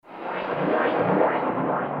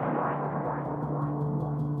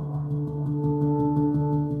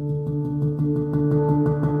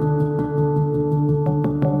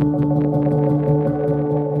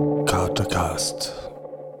Podcast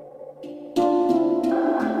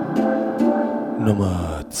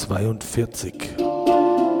Nummer 42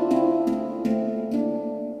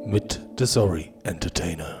 mit The Sorry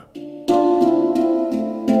Entertainer.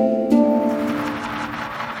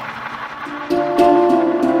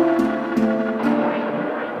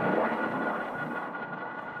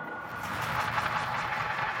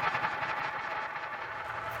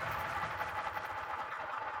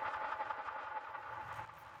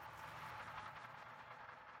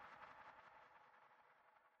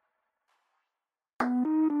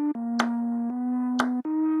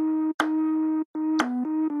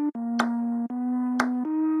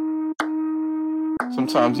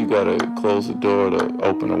 Sometimes you gotta close the door to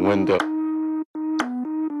open a window.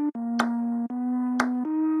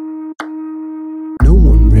 No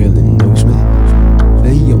one really knows me,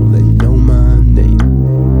 they only know my name.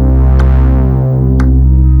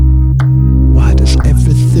 Why does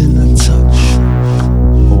everything I touch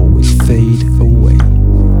always fade away?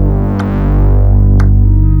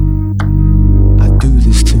 I do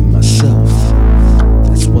this to myself,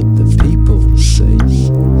 that's what the people say.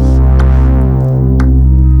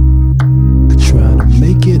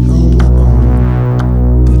 Make it on my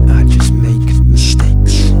own, but I just make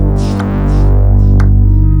mistakes.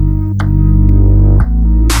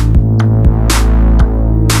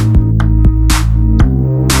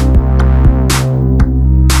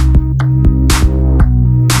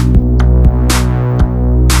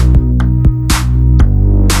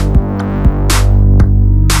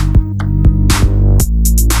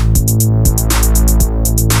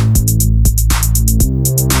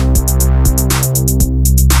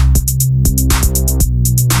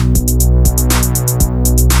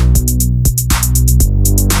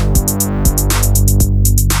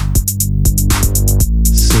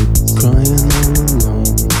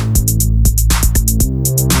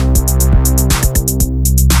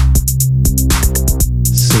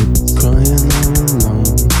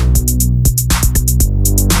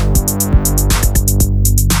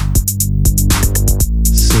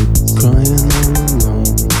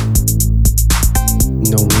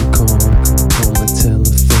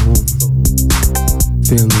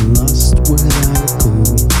 Feeling lost without a clue.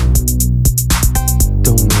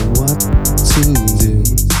 Don't know what to do.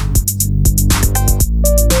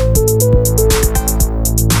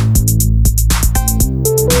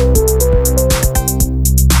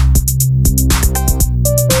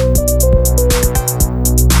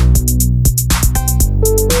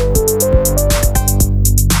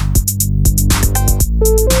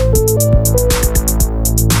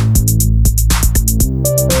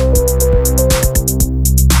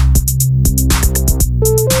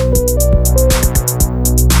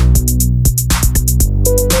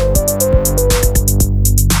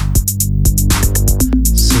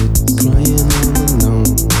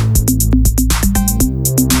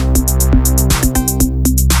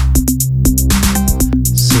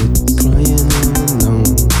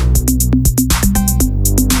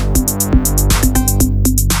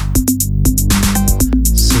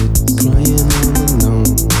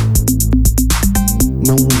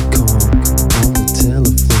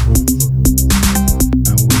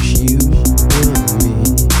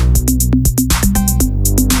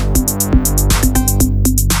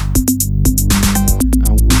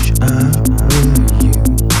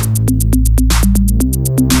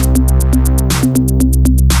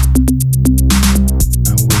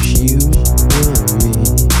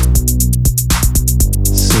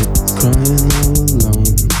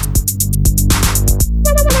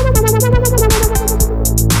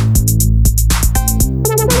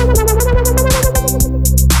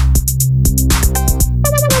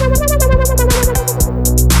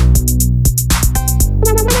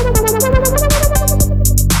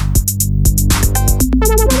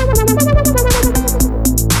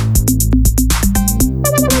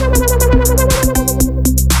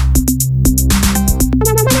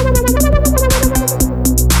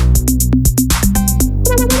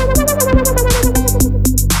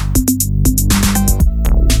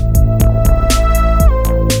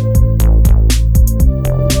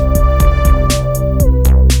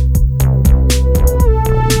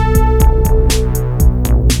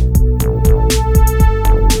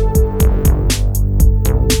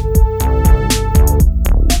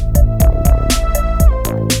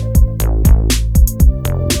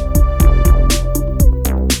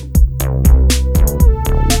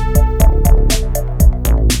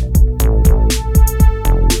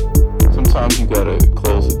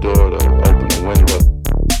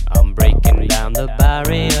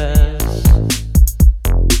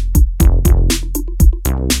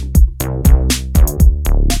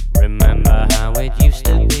 Remember how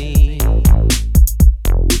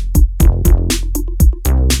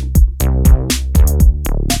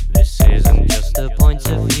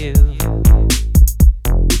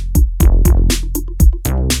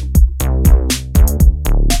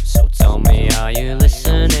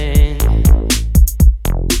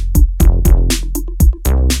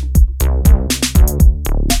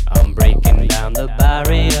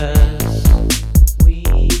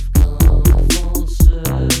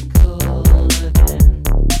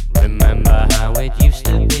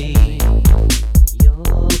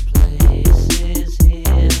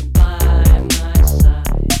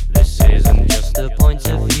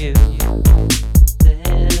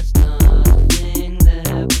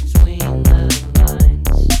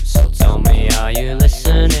are you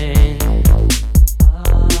listening?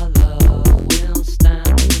 Our love will stand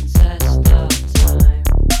the test of time.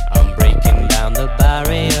 I'm breaking down the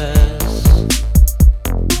barriers.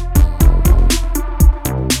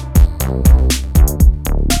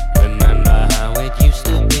 Remember how it used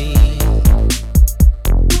to be.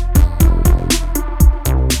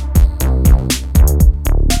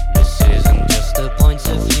 This isn't just a point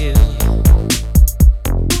of view.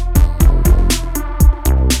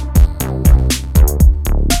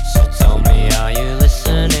 So tell me, are you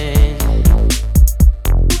listening?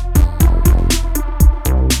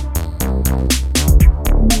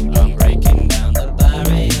 I'm breaking down the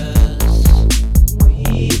barriers.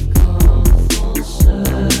 We've come full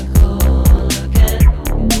circle again.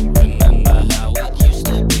 Remember how it used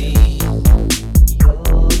to be.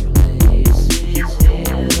 Your place is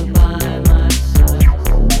here by my side.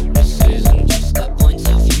 This isn't just a point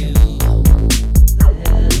of view.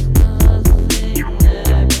 There's nothing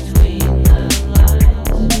there between the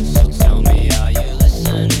lines. So tell me, are you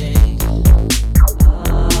listening?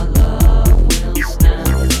 Our love will stand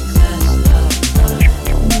the test of time.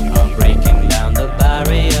 I'm breaking down the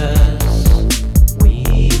barriers.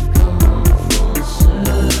 We've come full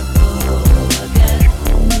circle again.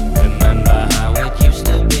 Remember how it used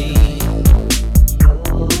to be. Your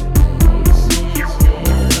place is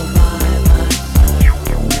here by my side.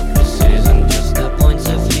 This isn't just a point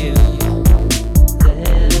of view.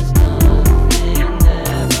 There's nothing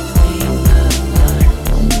there between the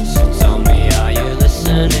lines. So tell me, are you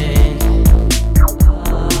listening?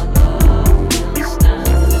 Our love will stand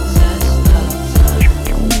the test of time.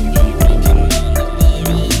 I'm breaking down the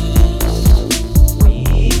barriers.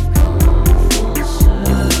 We've come full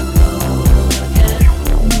circle again.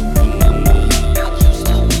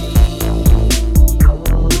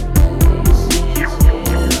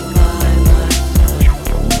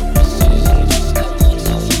 Remember how it used to be.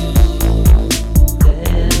 Your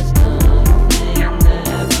place is here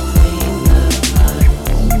by my side.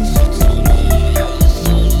 This isn't just a point of view. There's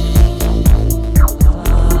nothing there between the lines. So tell me, are you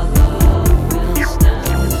listening? Our love will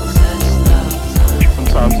stand the test of time.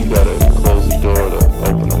 Sometimes you gotta close the door to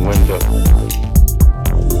open a window.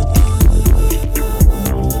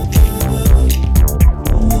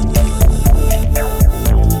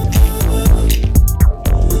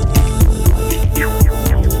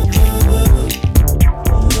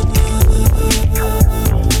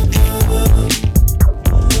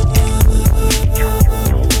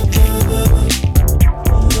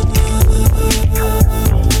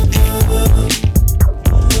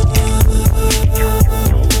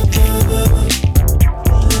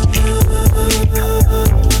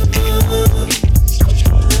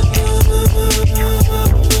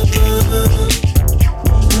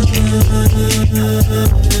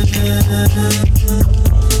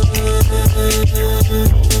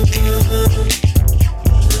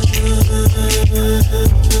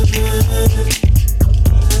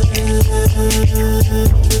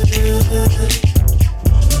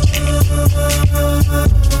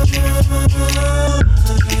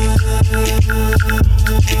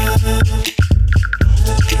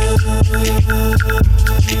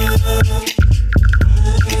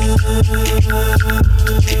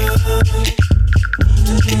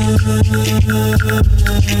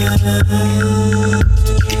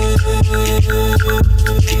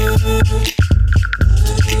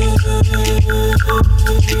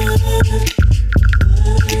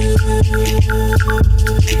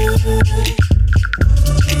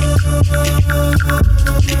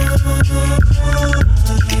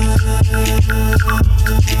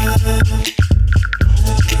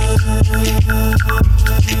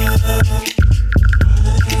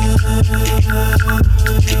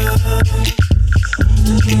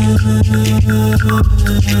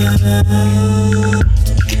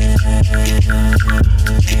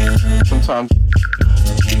 Sometimes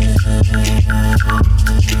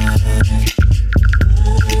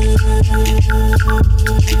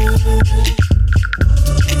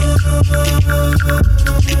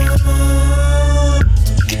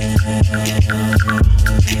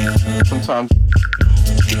sometimes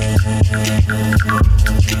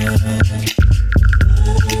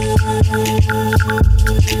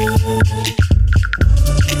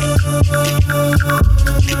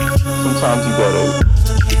sometimes you gotta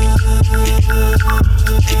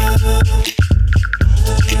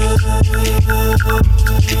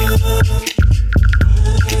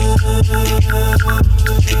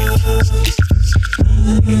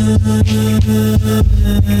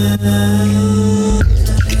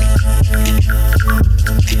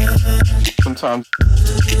sometimes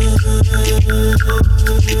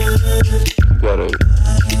you gotta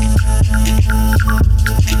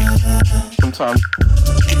Sometimes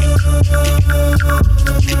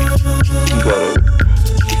you gotta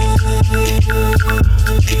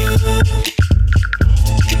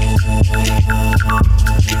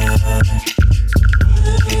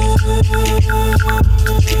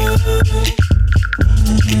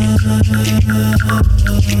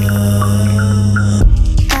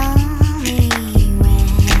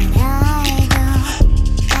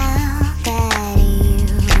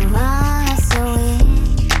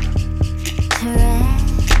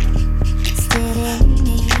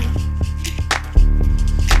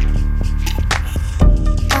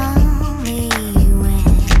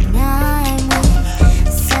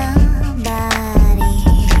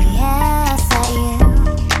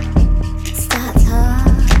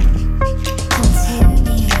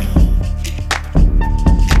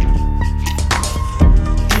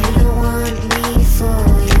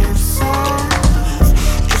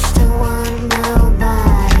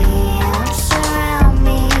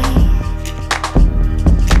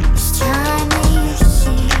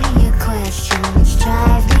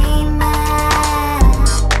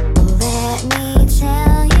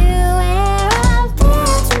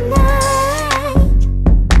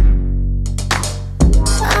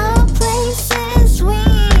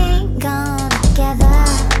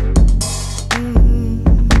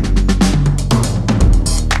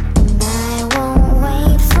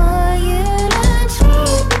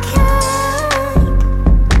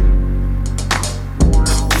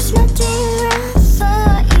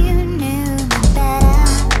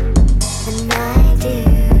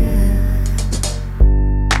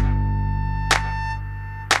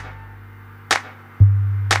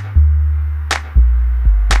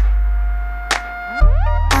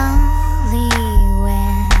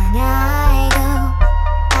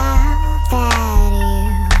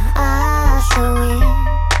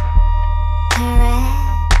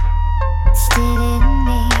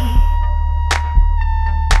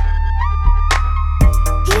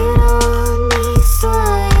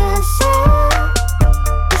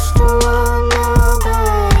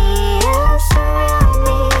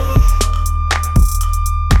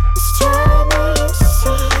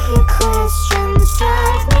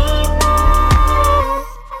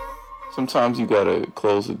Sometimes you gotta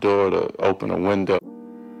close the door to open a window.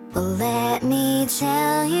 Well, let me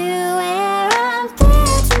tell you where I've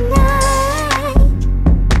been tonight.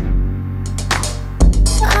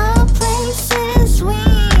 All places we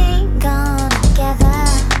ain't gone together.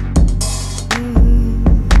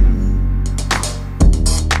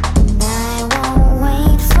 And I won't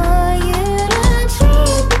wait for you to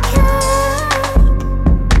treat me kind.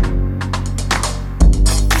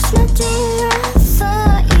 There's no dear, I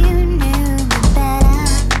thought you knew me better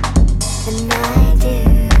than I do.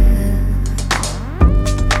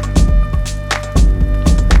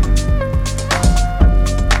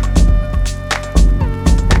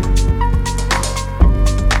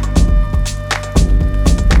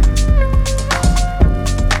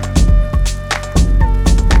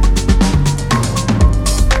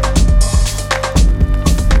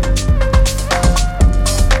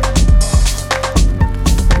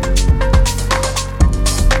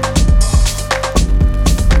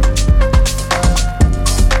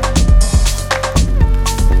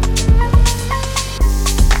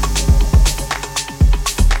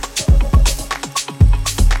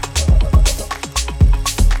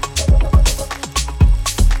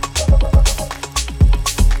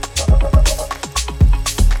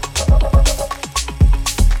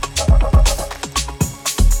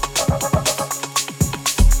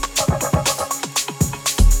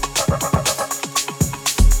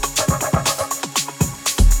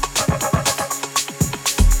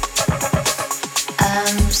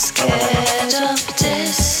 I'm scared of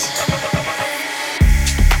this.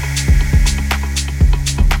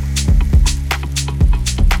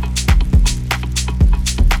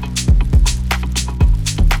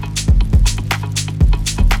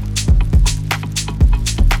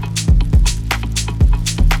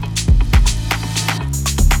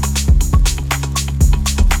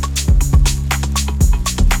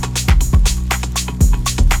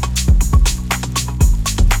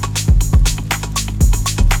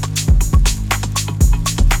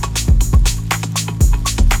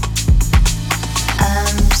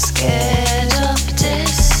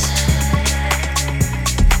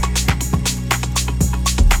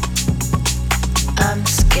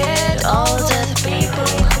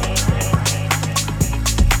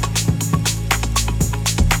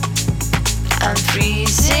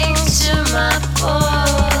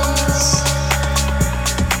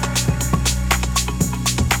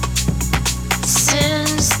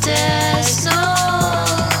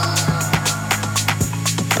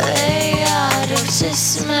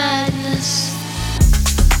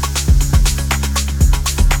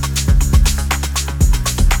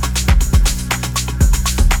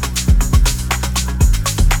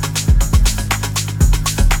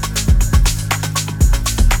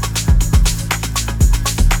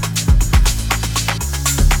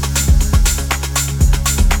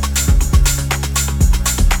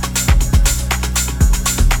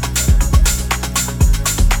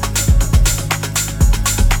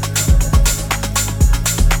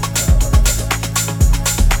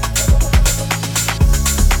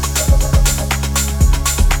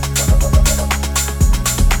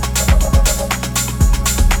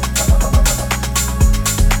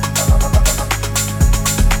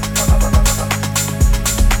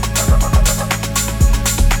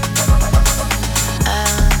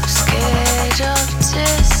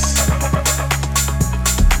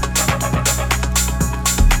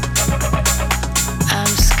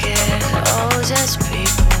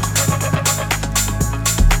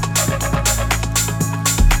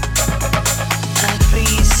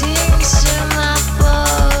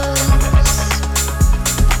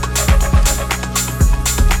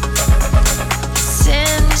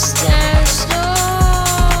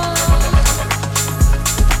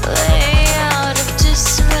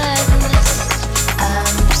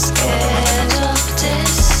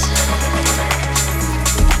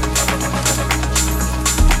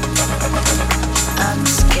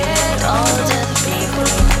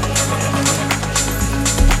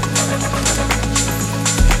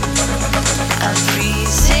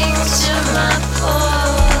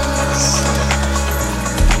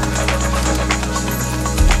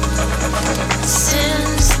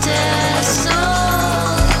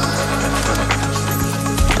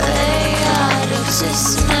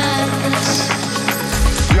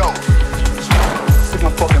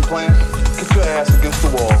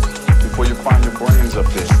 things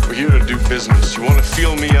up there. We're here to do business. You want to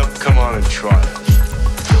feel me up? Come on and try it.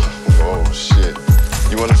 Oh, shit.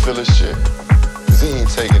 You wanna feel his shit? Cause he ain't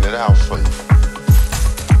taking it out for you.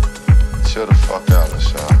 Chill the fuck out,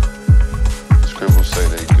 LaShawn. Scribbles say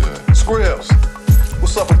they good. Scribs,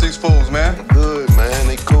 what's up with these fools, man? They good, man.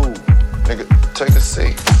 They cool. Nigga, take a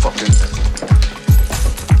seat. Fucking.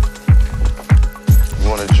 You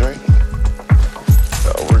want a drink?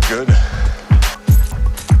 We're good.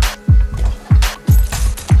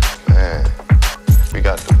 Man, we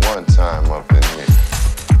got the one time up in here.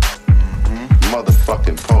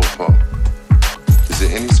 Motherfucking Popo. Is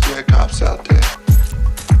there any square cops out there?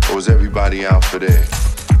 Or is everybody out for theirs?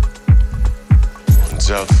 One's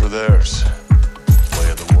out for theirs.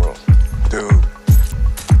 Way of the world. Dude,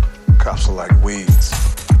 cops are like weeds.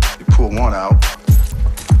 You pull one out,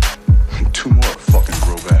 and two more fucking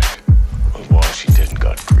grow back. Well, Washington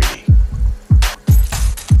got greedy.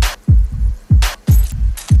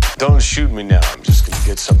 Don't shoot me now. I'm just gonna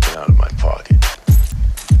get something out of my pocket.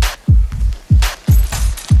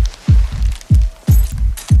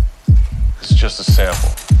 It's just a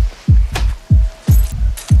sample.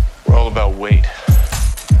 We're all about weight.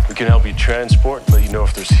 We can help you transport, let you know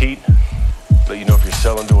if there's heat, let you know if you're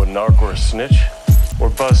selling to a narc or a snitch, or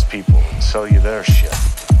buzz people and sell you their shit.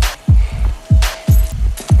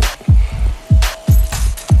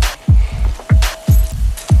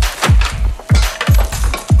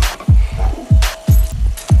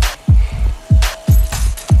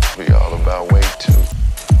 We all about weight too.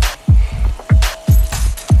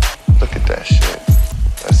 Look at that shit.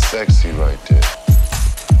 That's sexy right there.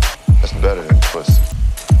 That's better than pussy.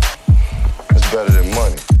 That's better than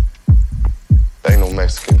money. Ain't no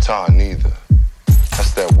Mexican tar neither.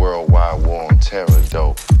 That's that worldwide war on terror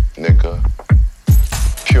dope, nigga.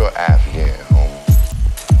 Pure Afghan, homie.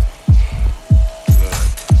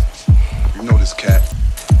 Blood. You know this cat.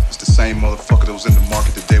 It's the same motherfucker that was in the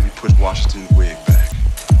market the day we pushed Washington's wig back.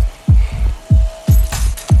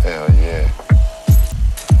 Hell yeah.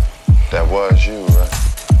 That was you, right?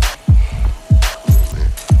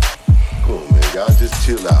 Cool, man. Y'all just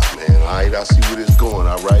chill out, man. All right, I see where this going,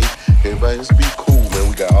 all right? Everybody just be cool, man.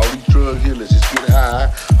 We got all these drugs here. Let's just get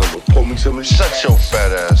high. I'm gonna pour me some of this. Shut your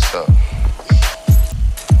fat ass up.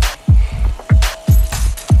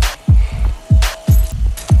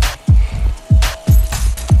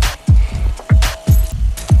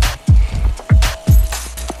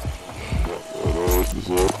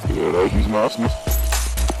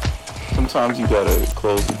 Sometimes you gotta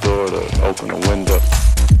close the door to open a window.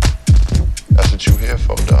 That's what you here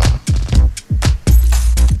for, dog.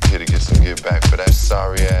 Here to get some get back for that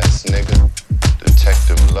sorry ass nigga,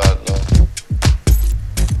 Detective Ludlow.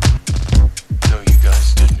 No, you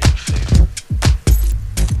guys did me a favor.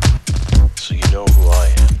 So you know who I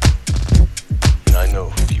am. And I know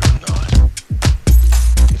who you're not.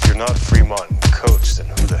 If you're not Fremont and Coates, then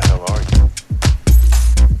who the hell are you?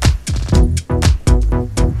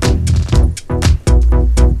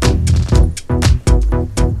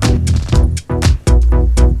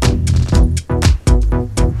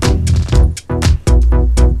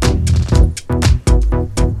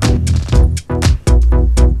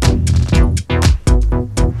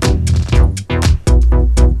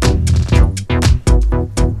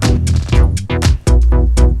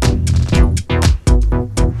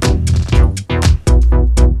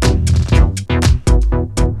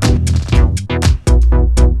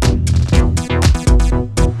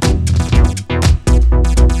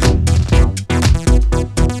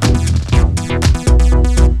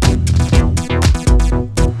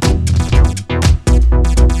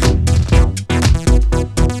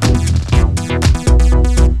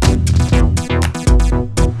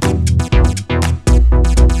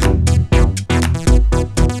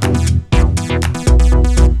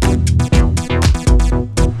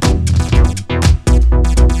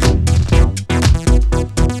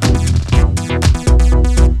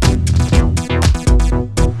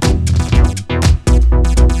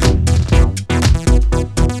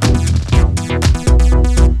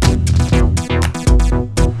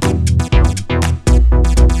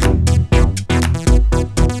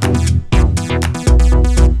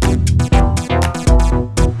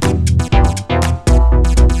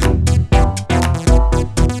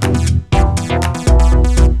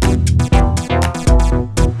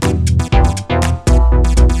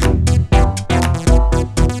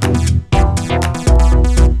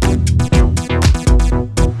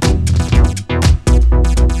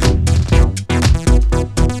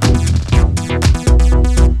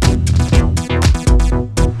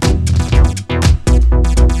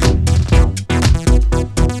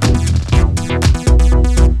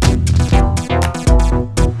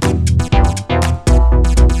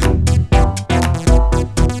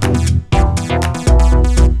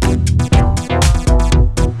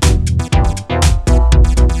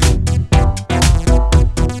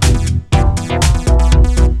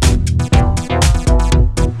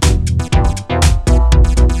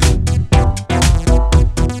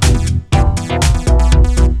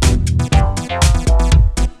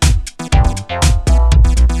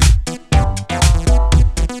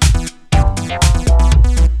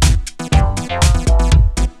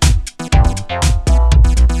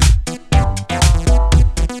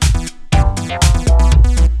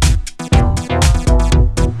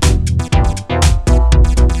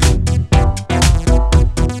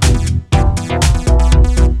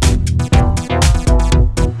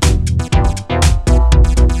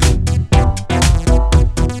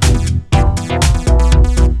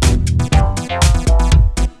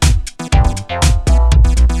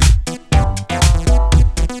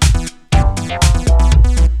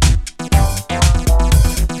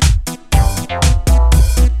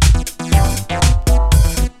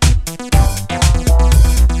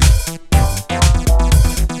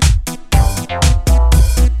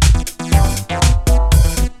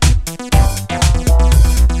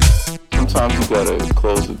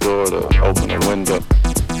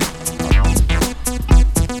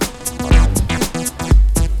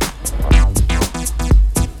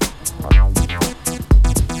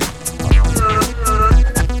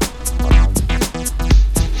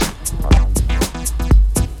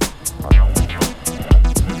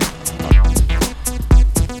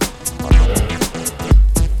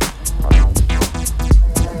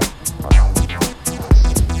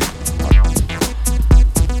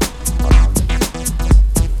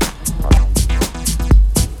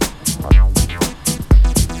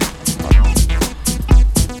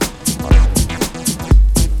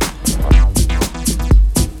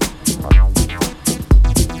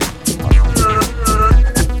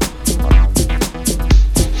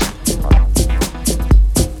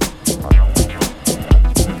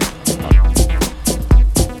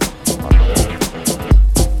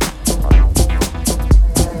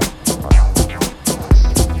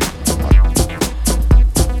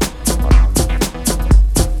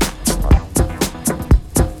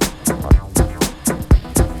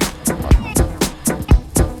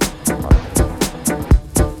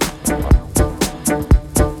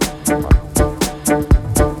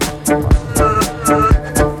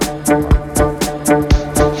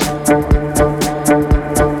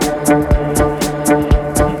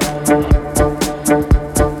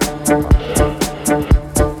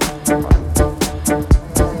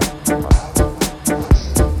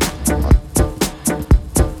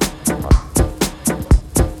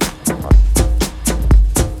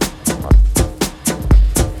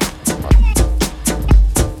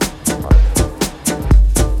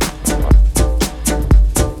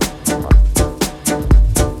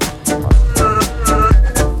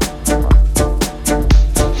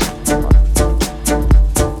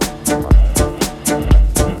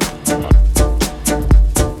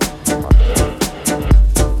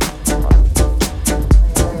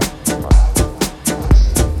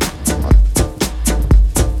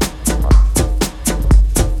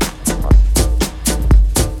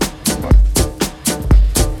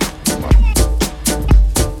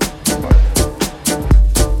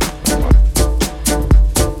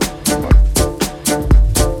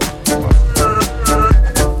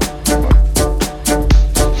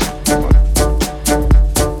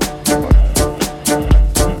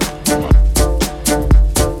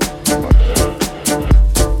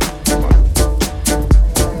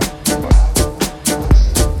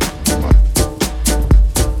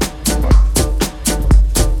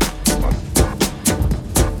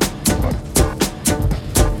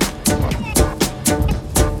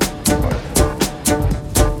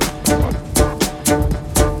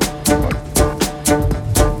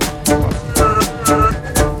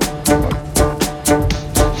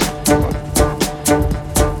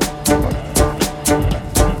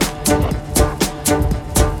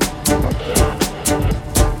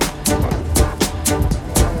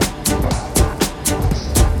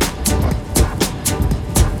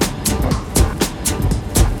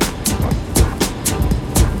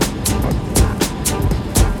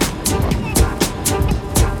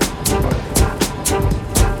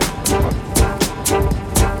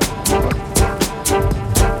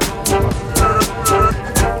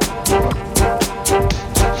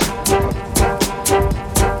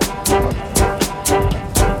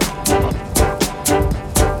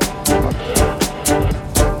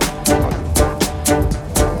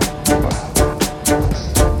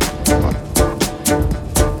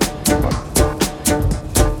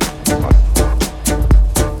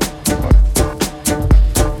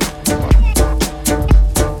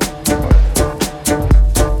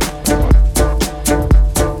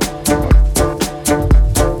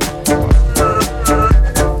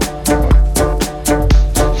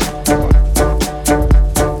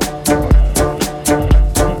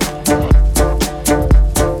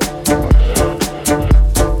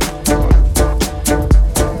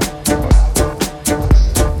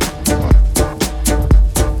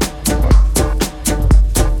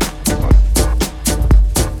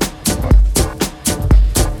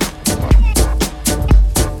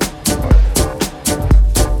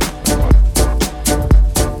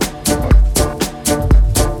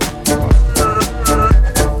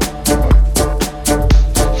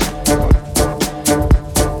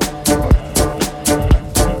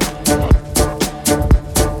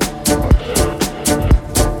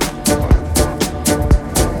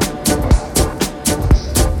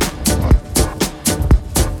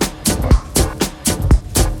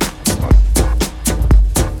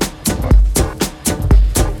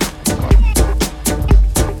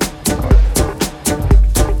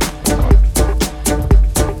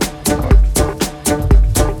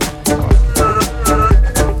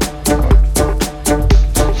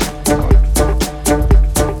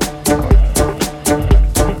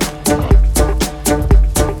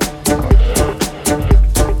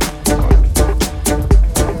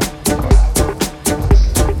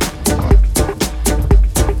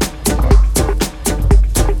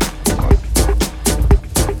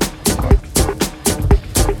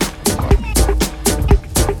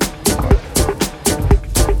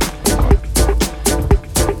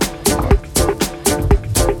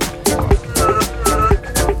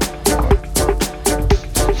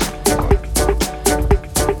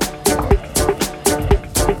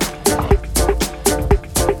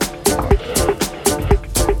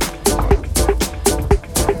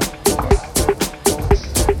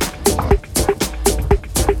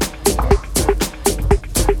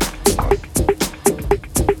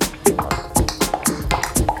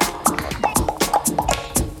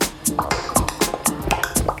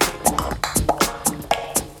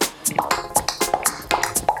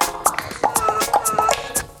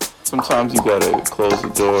 Sometimes you gotta close the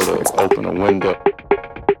door to open a window.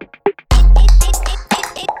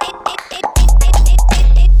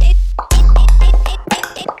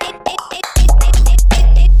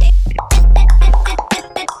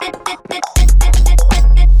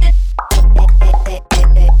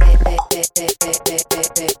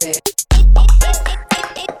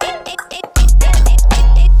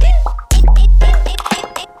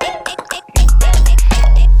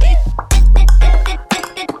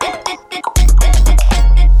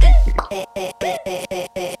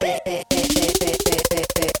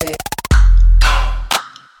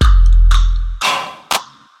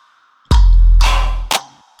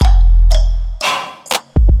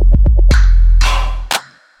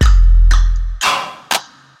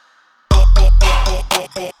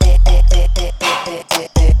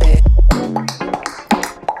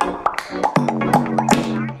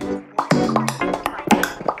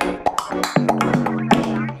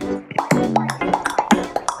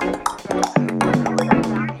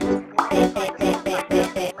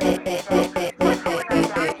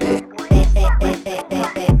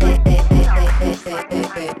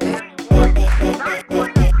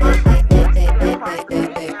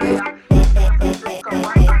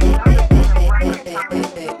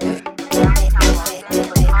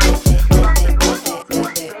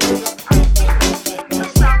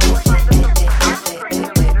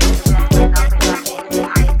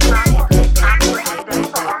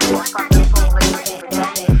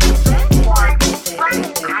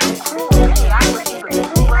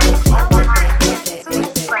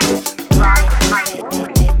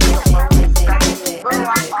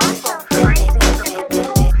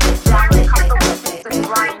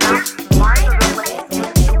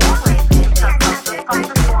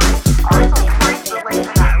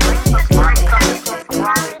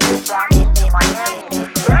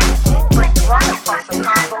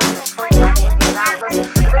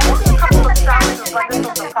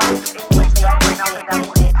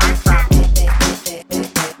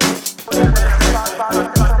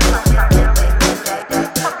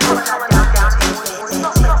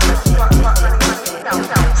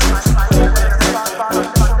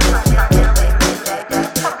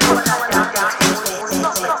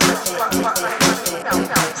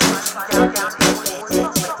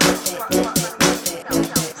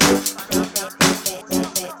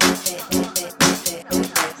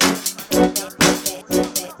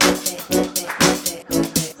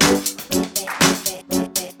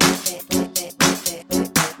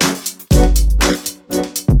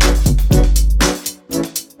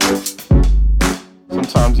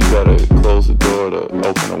 Sometimes you gotta close the door to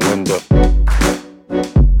open a window.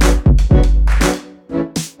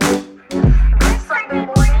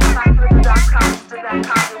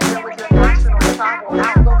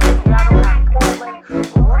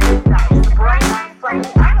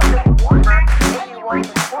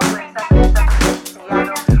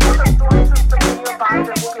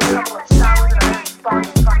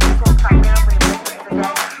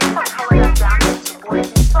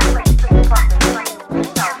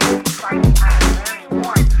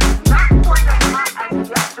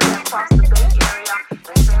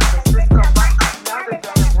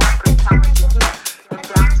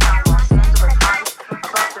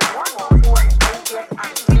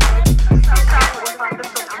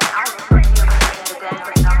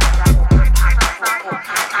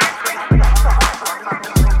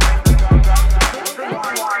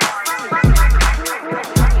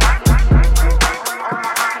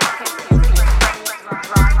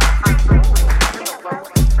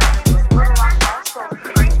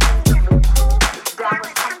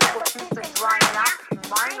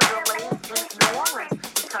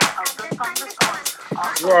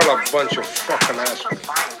 You're all a bunch of fucking assholes.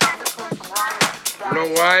 You know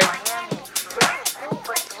why?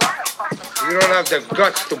 You don't have the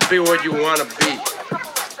guts to be what you want to be.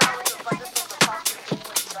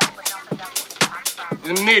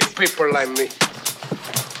 You need people like me.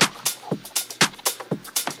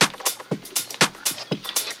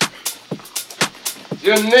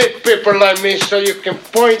 You need people like me so you can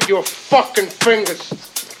point your fucking fingers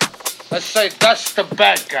and say, that's the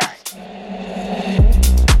bad guy.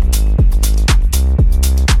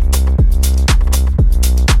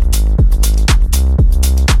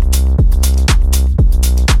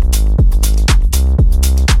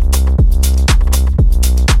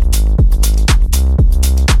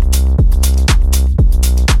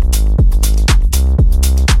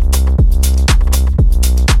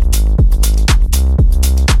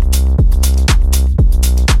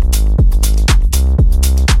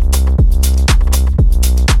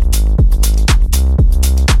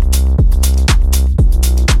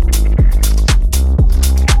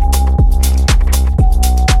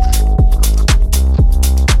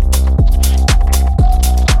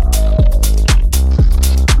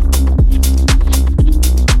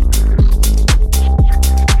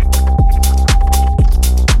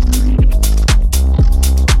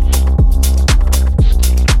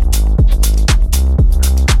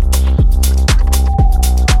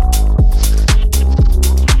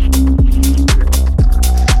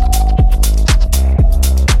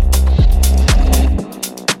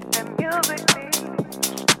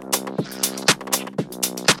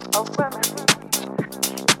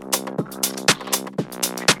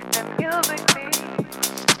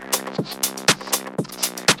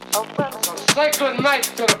 Say good night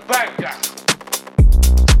to the bad guy.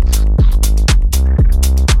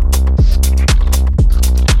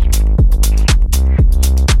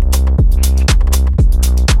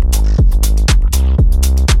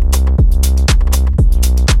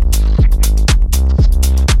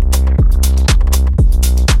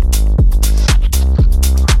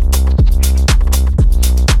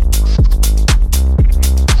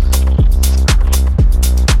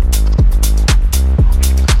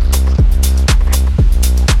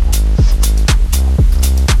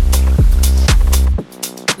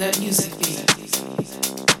 Let music be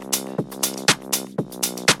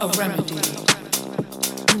a remedy,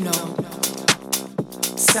 you know,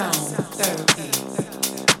 sound therapy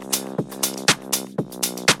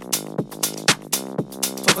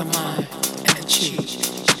for the mind and the chi,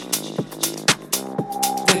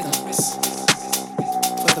 rhythms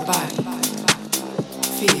for the body,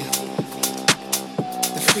 feel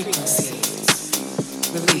the frequencies,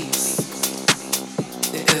 release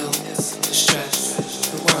the ills, the stress,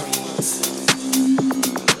 the worries,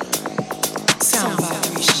 sound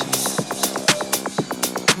vibrations,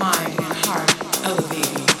 mind and heart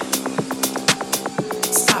elevating.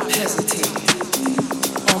 Stop hesitating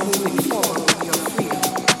on moving forward with your freedom.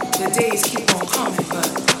 The days keep on coming, but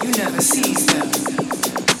you never seize them.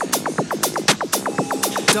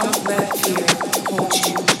 Don't let fear hold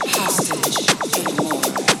you hostage anymore.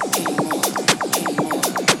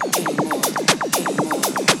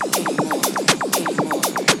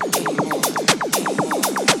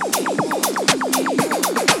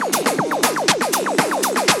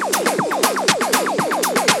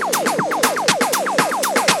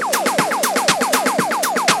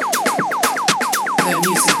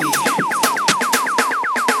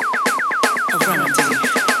 Thank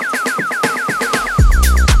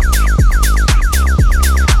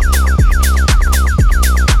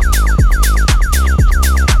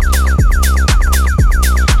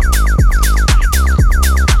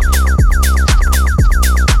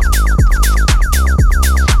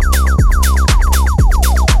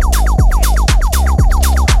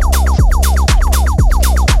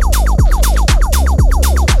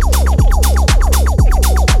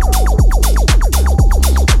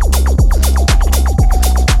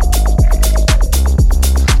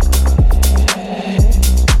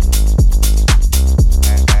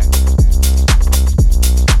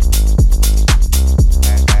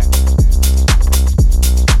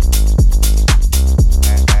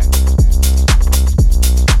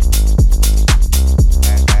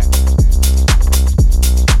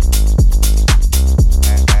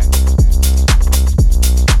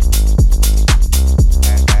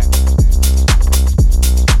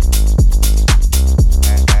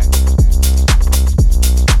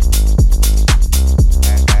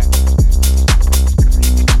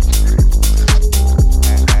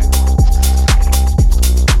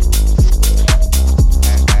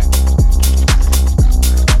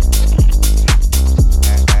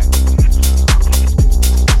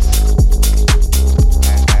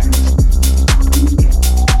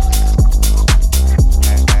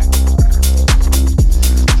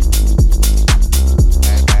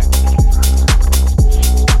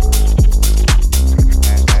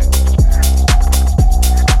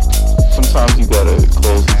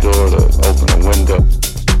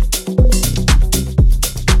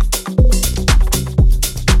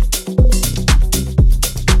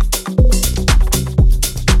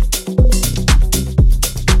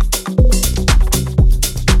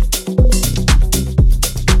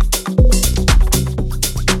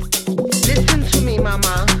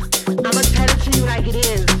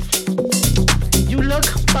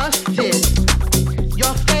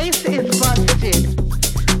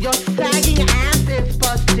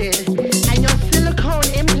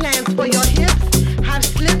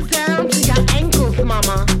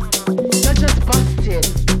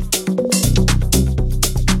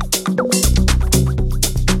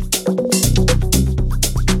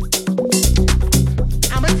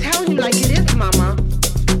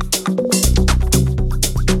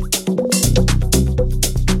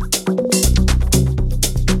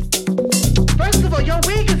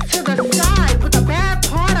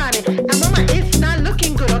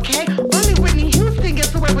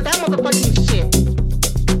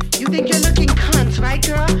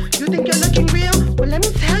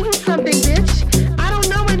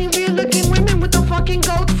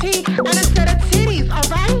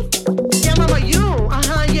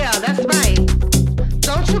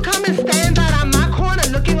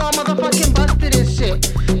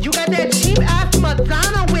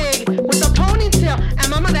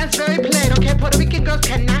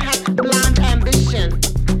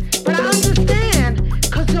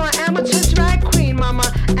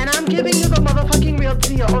up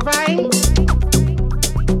to you, alright?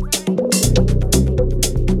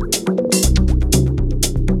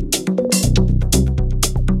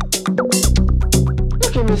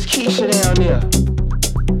 Look at Miss Keisha down there.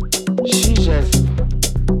 She just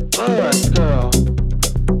buzzed, girl.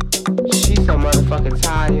 She's so motherfucking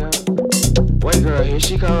tired. Wait, girl, here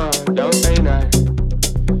she come. Don't say nothing.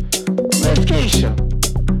 Miss Keisha,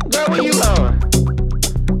 girl, where you going?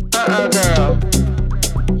 Girl.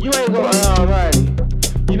 You ain't going home, honey.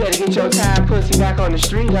 You better get your tired pussy back on the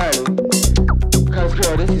street, honey. Cause,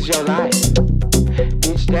 girl, this is your life.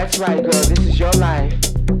 Bitch, that's right, girl, this is your life.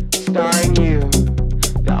 Starring you.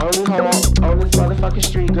 The only hoe on this motherfucking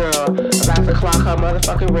street, girl, about to clock her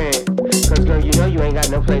motherfucking rent. Cause, girl, you know you ain't got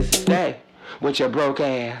no place to stay with your broke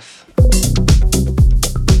ass.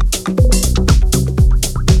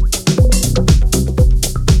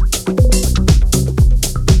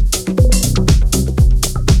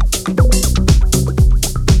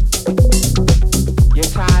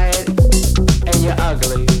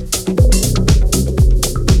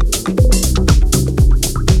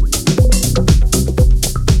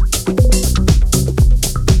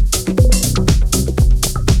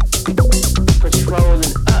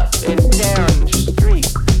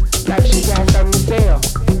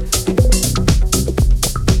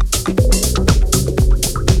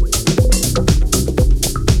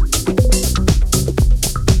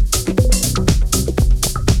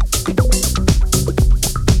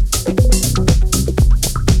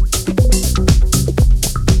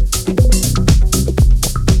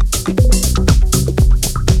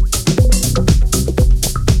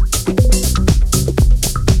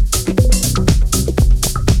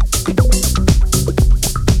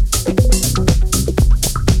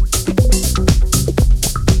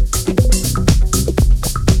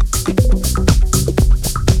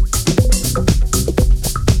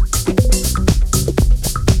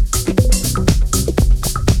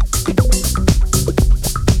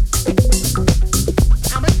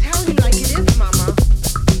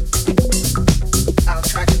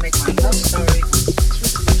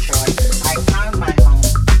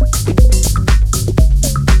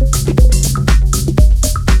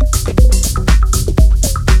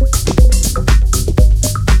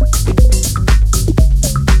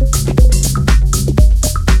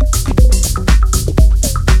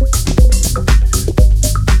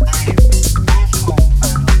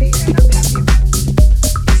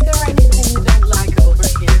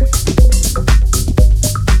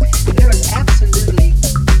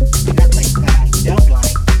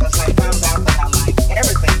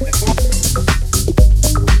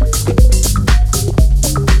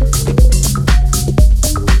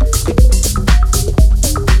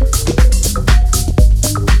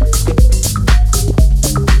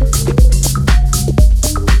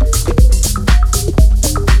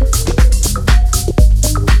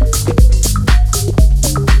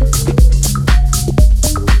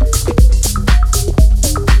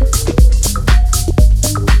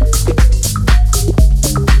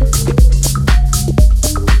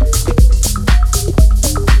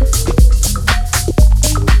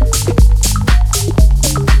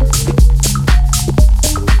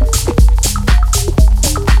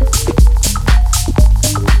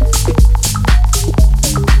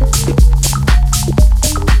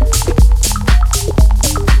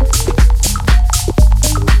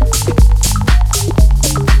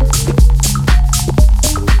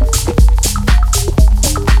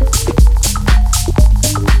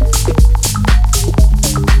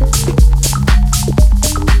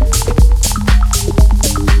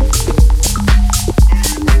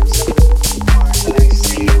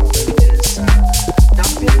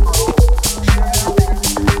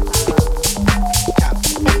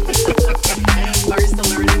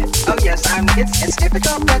 It's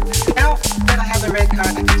difficult, but now that I have a red card,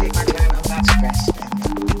 I can take my time. I'm not stressed.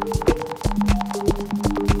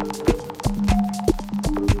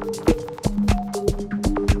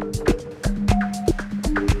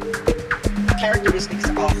 Characteristics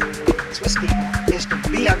of Swiss people is to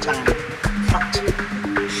be on time, prompt.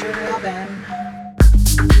 Sure, then.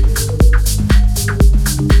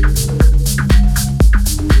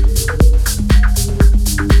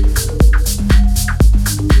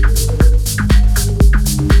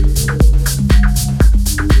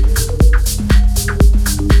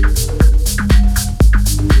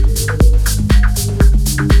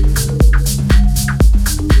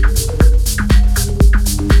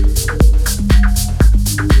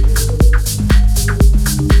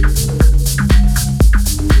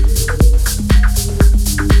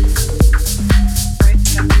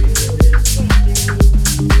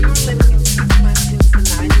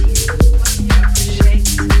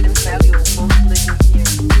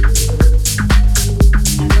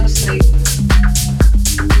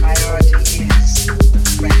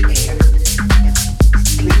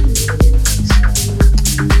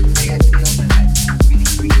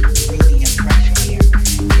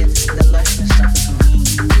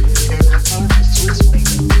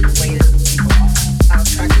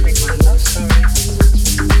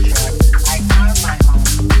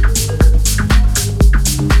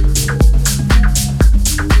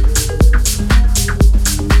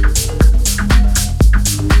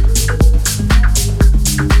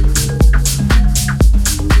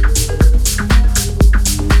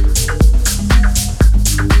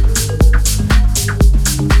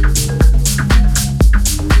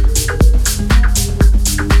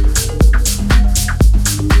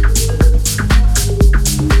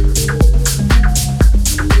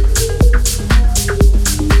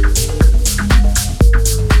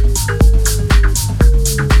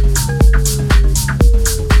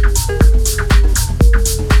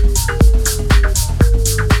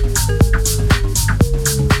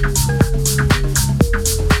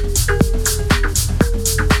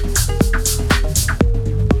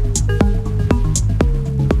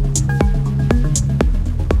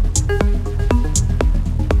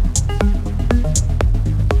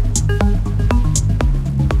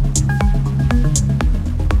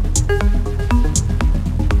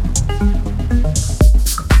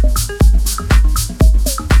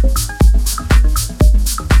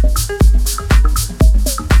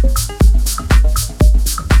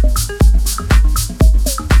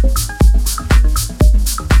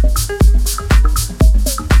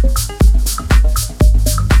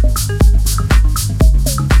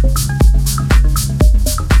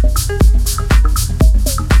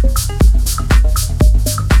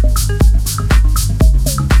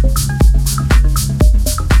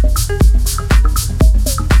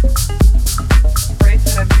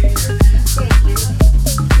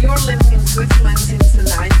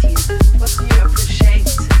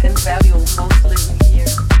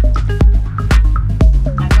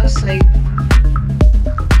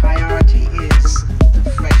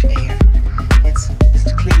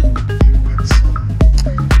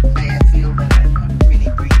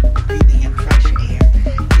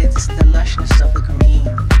 richness of the green.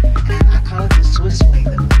 And I call it the Swiss way,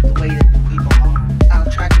 the way that the people are.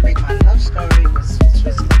 I'll try to make my love story with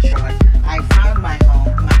Switzerland short. I found my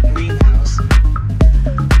home, my greenhouse.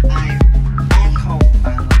 I'm at home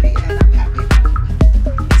finally, and I'm happy about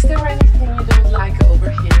it. Is there anything you don't like over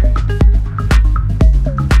here?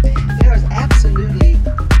 There's absolutely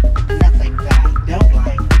nothing that I don't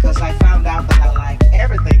like because I found out that I like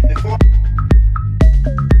everything before.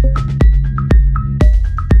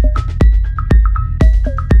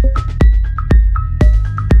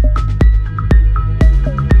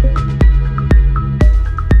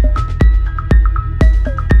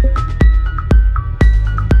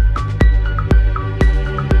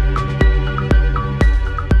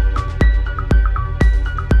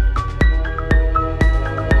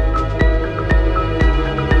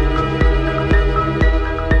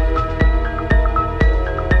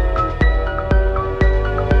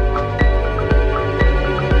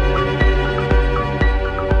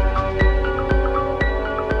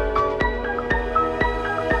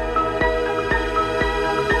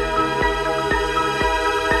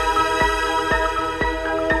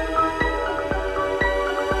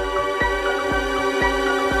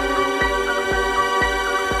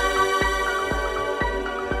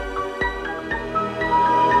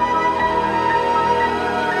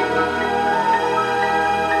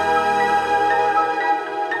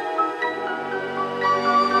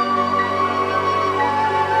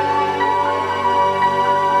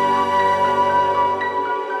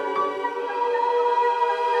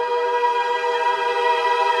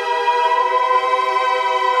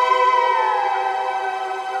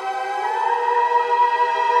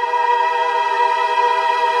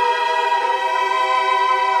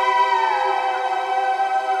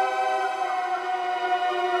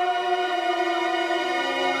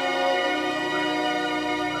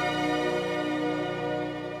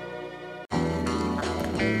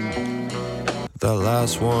 That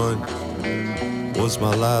last one was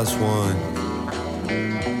my last one.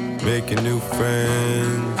 Making new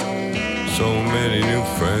friends, so many new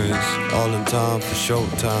friends. All in time for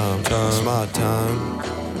showtime, it's my time.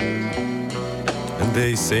 And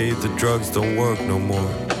they say the drugs don't work no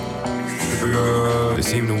more. They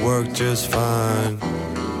seem to work just fine.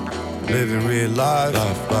 Living real life,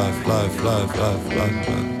 life.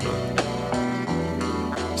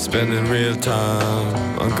 Spending real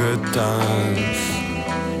time on good times.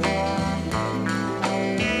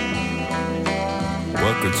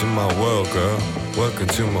 Welcome to my world, girl. Welcome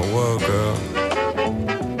to my world, girl.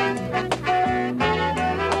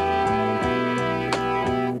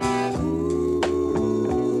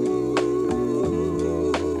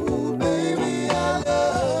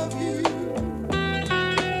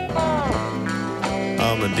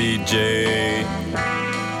 I'm a DJ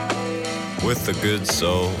with a good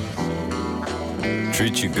soul.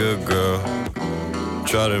 Treat you good, girl.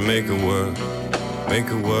 Try to make it work,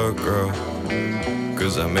 girl.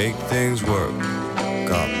 'Cause I make things work.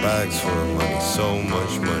 Got bags full of money, so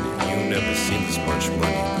much money. You never seen this much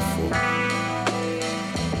money before.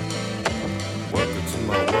 Welcome to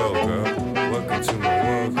my world, girl. Welcome to my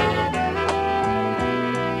world, girl.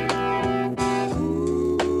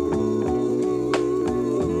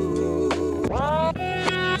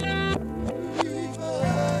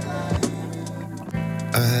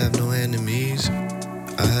 I have no enemies.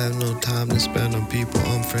 I have no time to spend on people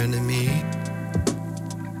unfriending me.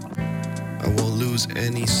 I won't lose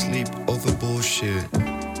any sleep over bullshit.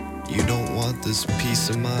 You don't want this peace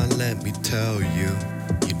of mind, let me tell you.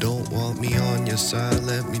 You don't want me on your side,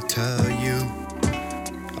 let me tell you.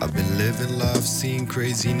 I've been living life, seeing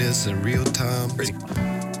craziness in real time.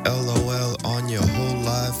 LOL on your whole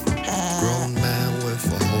life. Grown man with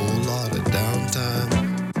a whole lot of downtime.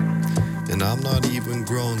 And I'm not even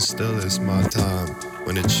grown, still it's my time.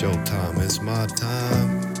 When it's showtime, it's my time.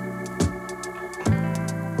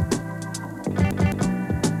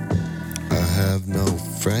 I have no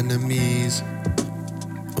frenemies,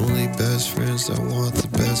 only best friends that want the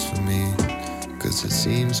best for me. 'Cause it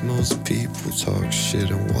seems most people talk shit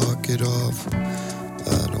and walk it off.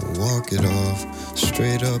 I don't walk it off.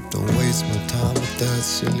 Straight up, don't waste my time with that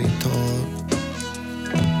silly talk.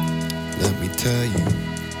 Let me tell you.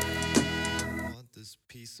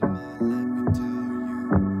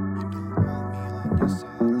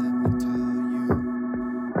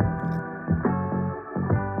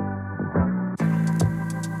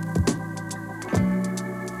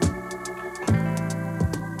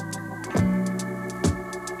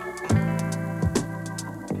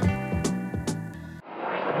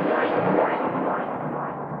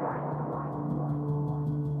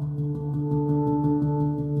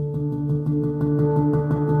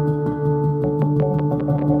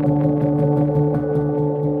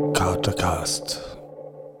 Podcast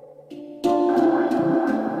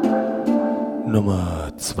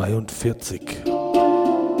Nummer 42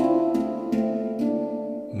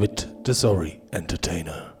 mit The Sorry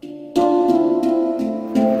Entertainer.